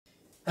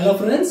Hello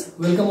friends,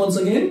 welcome once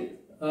again.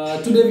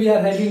 Today we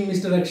are having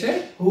Mr.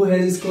 Akshay, who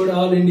has scored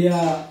All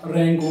India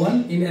Rank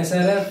 1 in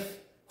SRF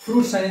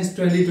Fruit Science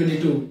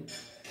 2022.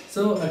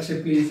 So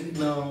Akshay, please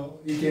now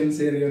you can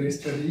share your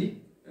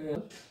strategy.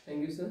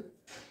 Thank you, sir.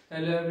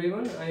 Hello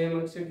everyone, I am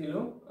Akshay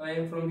I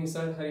am from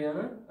Hisar,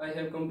 Haryana. I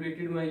have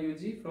completed my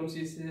UG from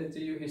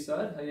CCHU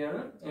Hisar,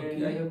 Haryana,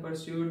 and I have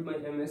pursued my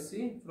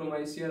MSc from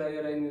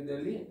ICAR-JRF New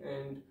Delhi,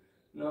 and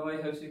now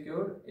I have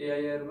secured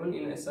AIR1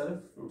 in SRF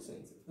Fruit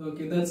Science.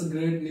 Okay, that's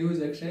great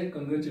news, Akshay.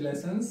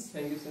 Congratulations.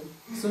 Thank you, sir.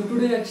 So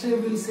today Akshay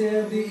will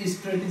share the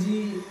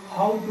strategy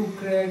how to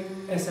crack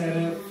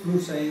SRF Fruit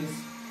Science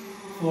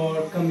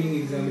for coming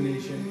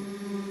examination.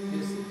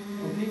 Yes, sir.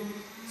 Okay.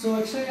 So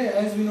Akshay,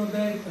 as we know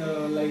that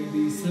like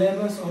the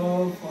syllabus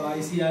of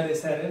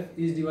ICAR-SRF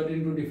is divided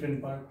into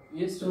different parts.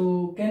 Yes, sir.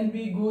 So can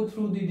we go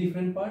through the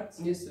different parts?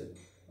 Yes, sir.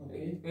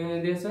 Okay.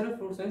 The SRF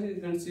Fruit Science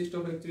consists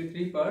of actually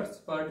three parts: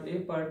 Part A,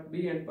 Part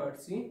B, and Part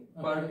C.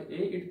 Okay. Part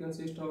A, it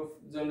consists of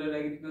general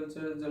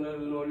agriculture, general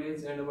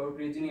knowledge, and about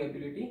reasoning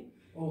ability.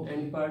 Okay.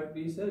 And Part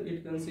B, sir,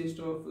 it consists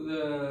of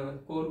the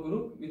core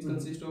group, which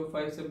consists of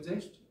 5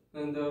 subjects.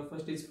 And the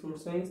first is fruit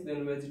science,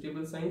 then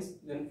vegetable science,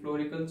 then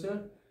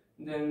floriculture,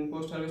 then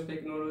post-harvest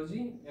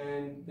technology,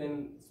 and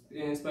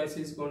then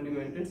spices,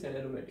 condiments, and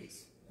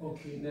aromatics.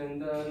 Okay. Then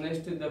the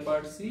next, the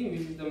part C,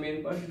 which is the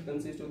main part, it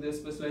consists of the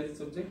specialized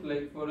subject.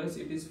 Like for us,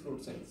 it is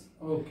fruit science.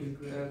 Okay,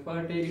 great.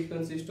 Part A, it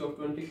consists of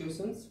 20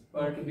 questions.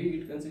 Part B,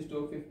 it consists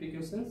of 50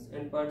 questions,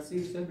 and Part C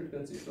itself, it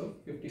consists of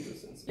 50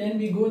 questions. Can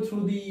we go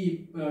through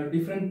the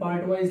different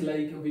part wise?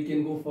 Like we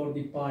can go for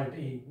the Part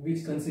A,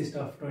 which consists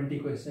of 20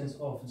 questions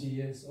of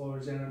GS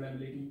or general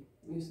ability.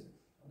 Yes, sir.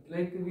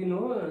 Like we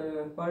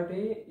know, Part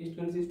A, it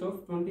consists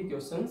of 20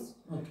 questions.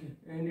 Okay.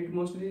 And it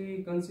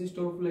mostly consists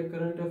of like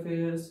current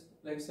affairs,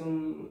 like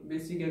some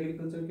basic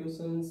agriculture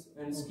questions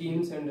and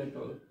schemes and that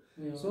all.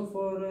 Yeah. So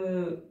for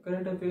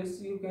current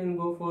affairs, you can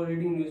go for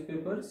reading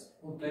newspapers.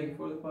 Okay. Like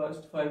for the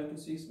past 5 to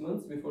 6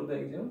 months before the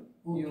exam,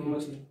 you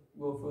must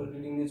go for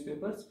reading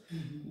newspapers.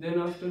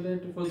 Then after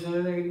that, for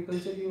general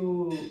agriculture,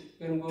 you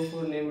can go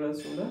for Nemra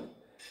Sunda.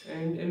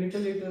 And a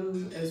little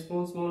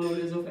small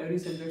knowledge of every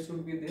subject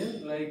should be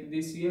there. Like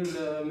this year,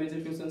 the major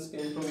questions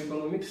came from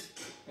economics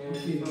and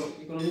from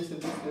economics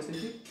subject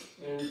specific,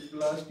 and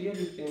last year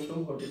it came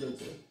from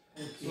horticulture.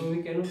 Okay. So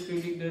we cannot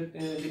predict that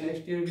the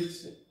next year which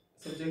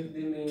subject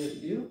they may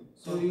give.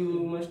 So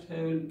you must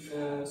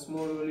have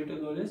small or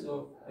little knowledge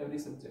of every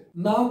subject.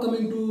 Now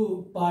coming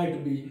to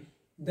Part B,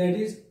 that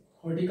is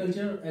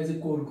horticulture as a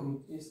core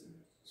group. Yes.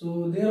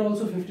 So there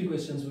also 50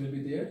 questions will be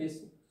there. Yes.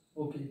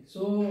 Okay,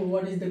 so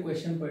what is the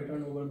question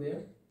pattern over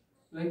there?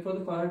 Like for the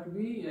Part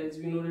B, as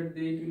we know that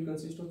it will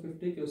consist of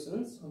 50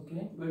 questions.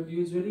 Okay. But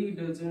usually it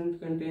doesn't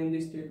contain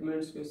the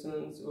statements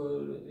questions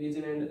or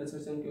reason and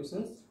assertion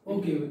questions.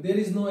 Okay, there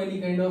is no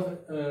any kind of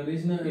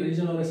reason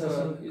or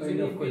assertion kind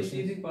of question.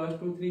 If you see the past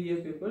 2-3 year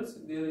papers,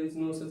 there is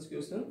no such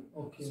question.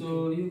 Okay.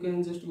 So you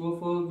can just go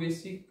for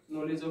basic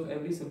knowledge of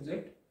every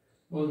subject,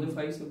 all the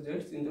 5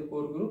 subjects in the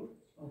core group.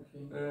 Okay.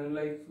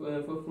 Like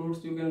for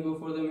fruits, you can go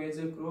for the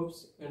major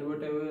crops and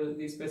whatever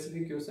the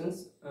specific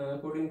questions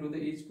according to the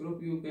each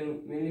group, you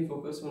can mainly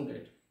focus on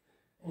that.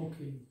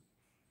 Okay.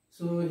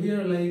 So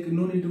here, like,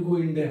 no need to go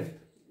in depth.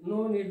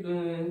 No need.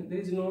 There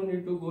is no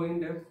need to go in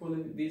depth for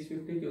these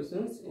 50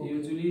 questions. Okay.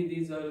 Usually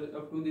these are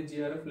up to the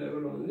JRF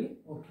level only.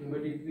 Okay.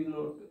 But it will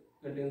not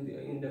contain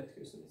the in-depth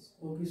questions.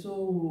 Okay.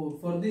 So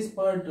for this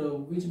part,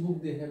 which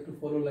book they have to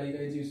follow? Like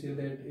as you say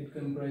that it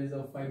comprises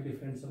of 5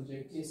 different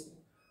subjects. Yes.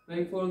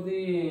 Like for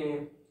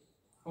the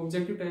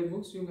objective type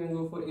books, you can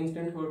go for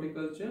instant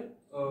horticulture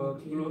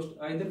or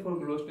either for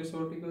Gloucester's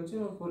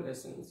horticulture or for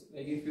essence.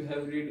 Like if you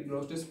have read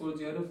Gloucester's for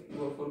JRF,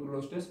 go for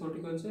Gloucester's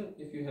horticulture.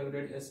 If you have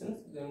read essence,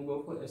 then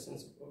go for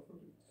essence for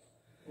horticulture.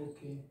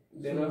 Okay.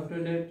 Then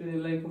after that,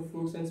 like for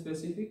fruits and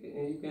specific,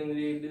 you can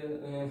read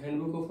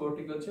handbook of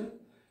horticulture.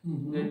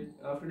 Then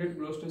after that,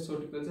 Gloucester's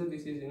horticulture,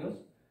 this is enough.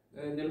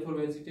 And then for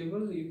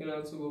vegetable, you can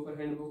also go for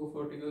handbook of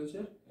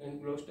horticulture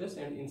and Gloucester's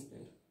and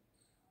instant.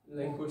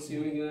 Like for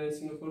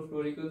Singapore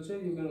floriculture,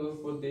 you can go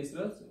for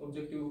Desra's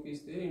objective book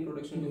is there,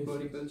 Introduction to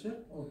Floriculture.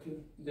 Okay.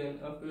 Then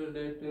after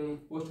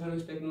that,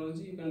 post-harvest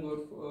technology, you can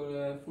go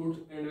for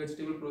fruit and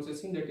vegetable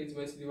processing, that is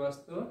by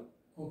Srivastava.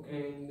 Okay.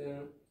 And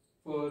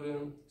for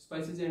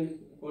spices and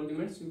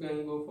condiments, you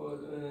can go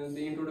for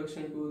the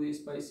Introduction to the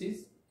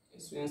spices,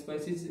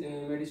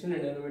 medicine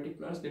and aromatic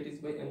plants, that is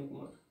by N.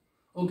 Kumar.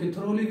 Okay,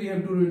 thoroughly we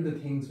have to read the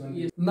things.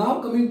 Yes.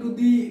 Now coming to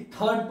the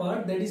third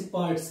part, that is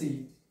Part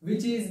C,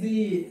 which is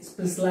the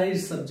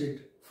specialized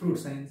subject, fruit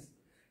science.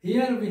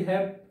 Here we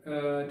have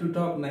to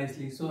talk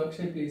nicely. So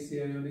Akshay, please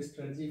share your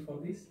strategy for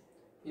this.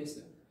 Yes,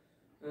 sir.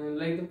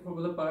 Like for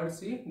the Part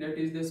C, that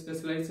is the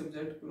specialized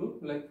subject group.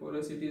 Like for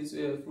us, it is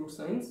fruit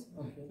science.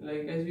 Okay.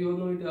 Like as we all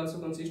know, it also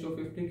consists of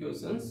 50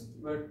 questions.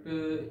 But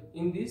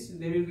in this,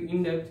 there will be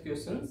in-depth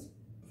questions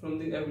from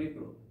the every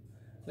group.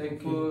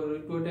 Like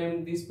to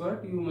attempt this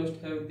part, you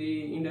must have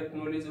the in-depth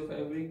knowledge of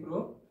every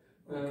crop.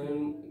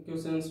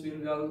 Questions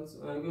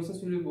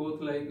will be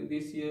both, like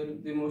this year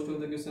the most of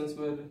the questions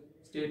were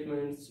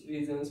statements,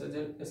 reasons,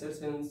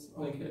 assertions,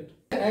 like that.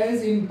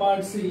 As in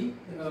part C,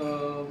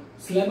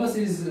 syllabus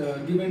is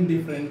given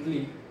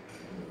differently.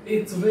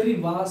 It's a very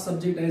vast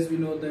subject, as we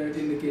know that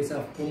in the case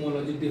of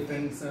homology,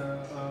 different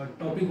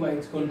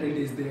topic-wise content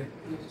is there.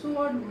 So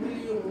what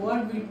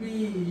will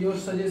be your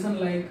suggestion,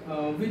 like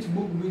which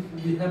book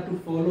we have to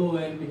follow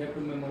and we have to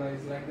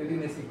memorize, like that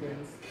in a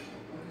sequence?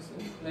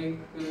 Like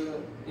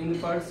in the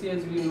part C,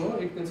 as we know,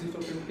 it consists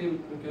of 50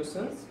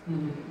 questions,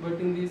 but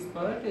in this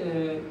part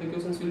the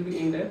questions will be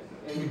in depth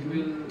and it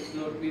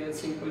will not be as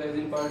simple as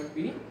in part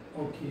B.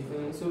 Okay.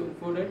 So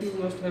for that you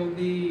must have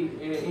the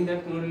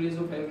in-depth knowledge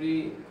of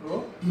every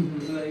crop.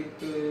 Like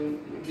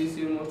this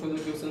year most of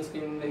the questions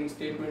came like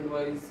statement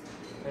wise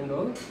and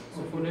all.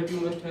 So for that you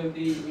must have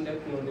the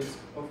in-depth knowledge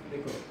of the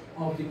crop.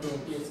 Of the crop.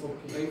 Yes.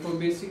 Okay. Like for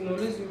basic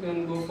knowledge you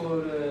can go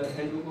for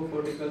Handbook of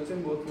Horticulture,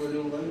 both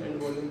volume 1 and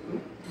volume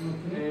 2.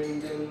 Okay.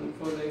 And then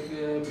for like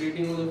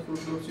breeding of the fruit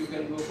crops you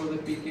can go for the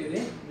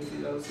PKA, which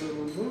is also a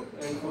good book.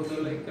 And for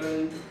the like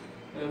current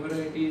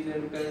varieties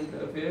and current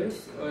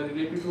affairs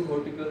related to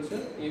horticulture,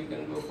 you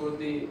can go for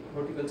the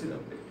horticulture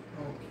update.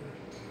 Okay.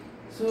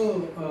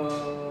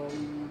 So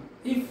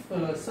if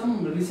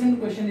some recent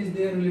question is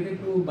there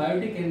related to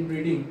biotic and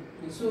breeding,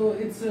 so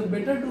it's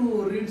better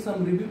to read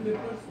some review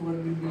papers. What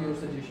will be your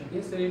suggestion?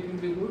 Yes sir, it will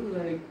be good.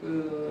 Like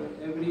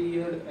every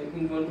year I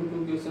think 1 to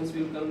 2 questions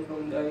will come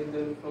from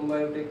either from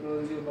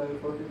biotechnology or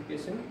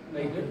biofortification,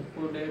 like that.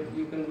 For that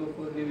you can go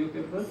for review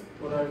papers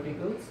or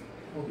articles.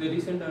 The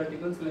recent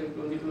articles like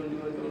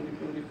 2021,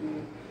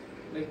 2022,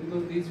 like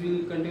because these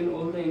will contain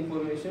all the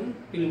information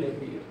till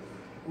every year.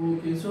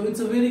 Okay, so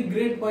it's a very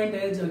great point,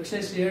 as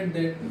Akshay shared,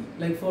 that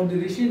like for the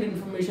recent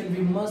information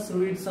we must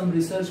read some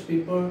research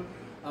paper.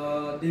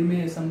 They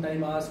may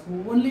sometime ask,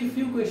 only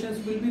few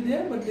questions will be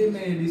there, but they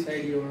may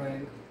decide your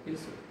rank. Yes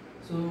sir.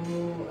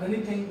 So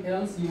anything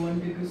else you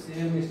wanted to say,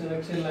 Mr.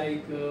 Akshay?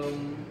 Like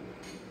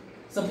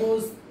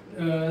suppose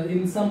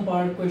in some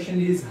part question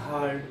is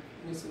hard.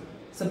 Yes sir.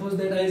 Suppose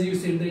that, as you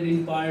said, that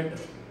in part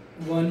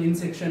 1, in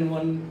section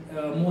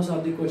 1, most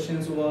of the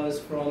questions was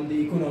from the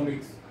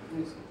economics.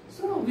 Yes sir.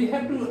 So we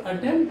have to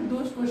attempt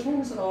those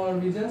questions, or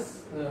we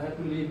just have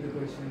to leave the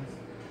questions?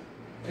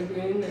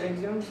 In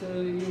exams,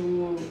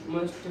 you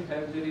must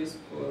have the risk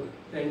for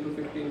 10 to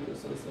 15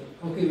 questions,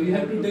 sir. Okay, we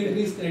have to take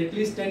risk at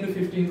least 10 to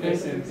 15 10 to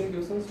questions. 15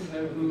 questions you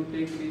have to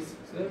take risk,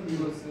 sir,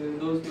 because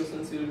those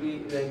questions will be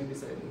rank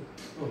deciding.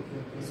 Okay.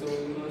 So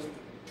you must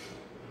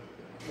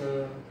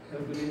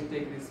have to really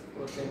take risk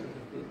for 10 to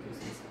 15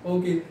 questions.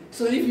 Okay,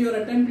 so if your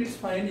attempt is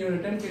fine, your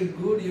attempt is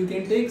good, you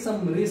can take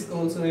some risk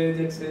also, as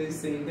Akshay is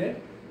saying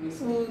that.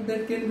 So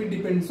that can be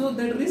depend. So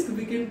that risk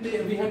we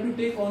have to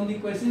take on the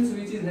questions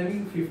which is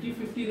having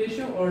 50-50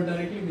 ratio, or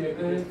directly we have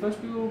to first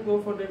you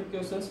go for that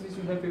questions which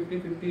you have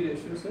 50-50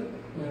 ratio, sir.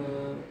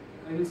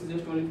 I will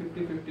suggest only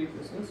 50-50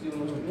 questions you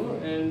must go.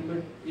 And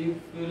but if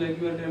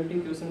like you are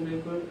attempting question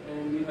paper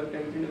and you have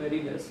attempted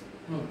very less,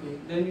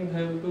 then you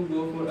have to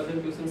go for other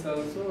questions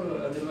also.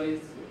 Otherwise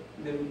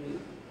there will be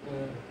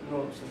no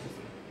options.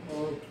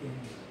 Okay.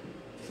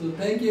 So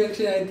thank you,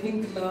 Akshay. I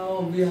think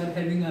now we are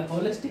having a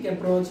holistic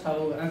approach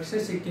how Akshay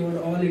secured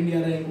all India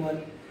rank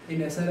 1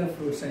 in SRF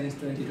Fruit Science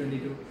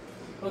 2022.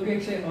 Okay,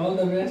 Akshay, all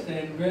the best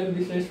and well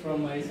wishes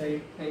from my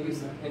side. Thank you,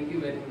 sir. Thank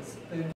you very much.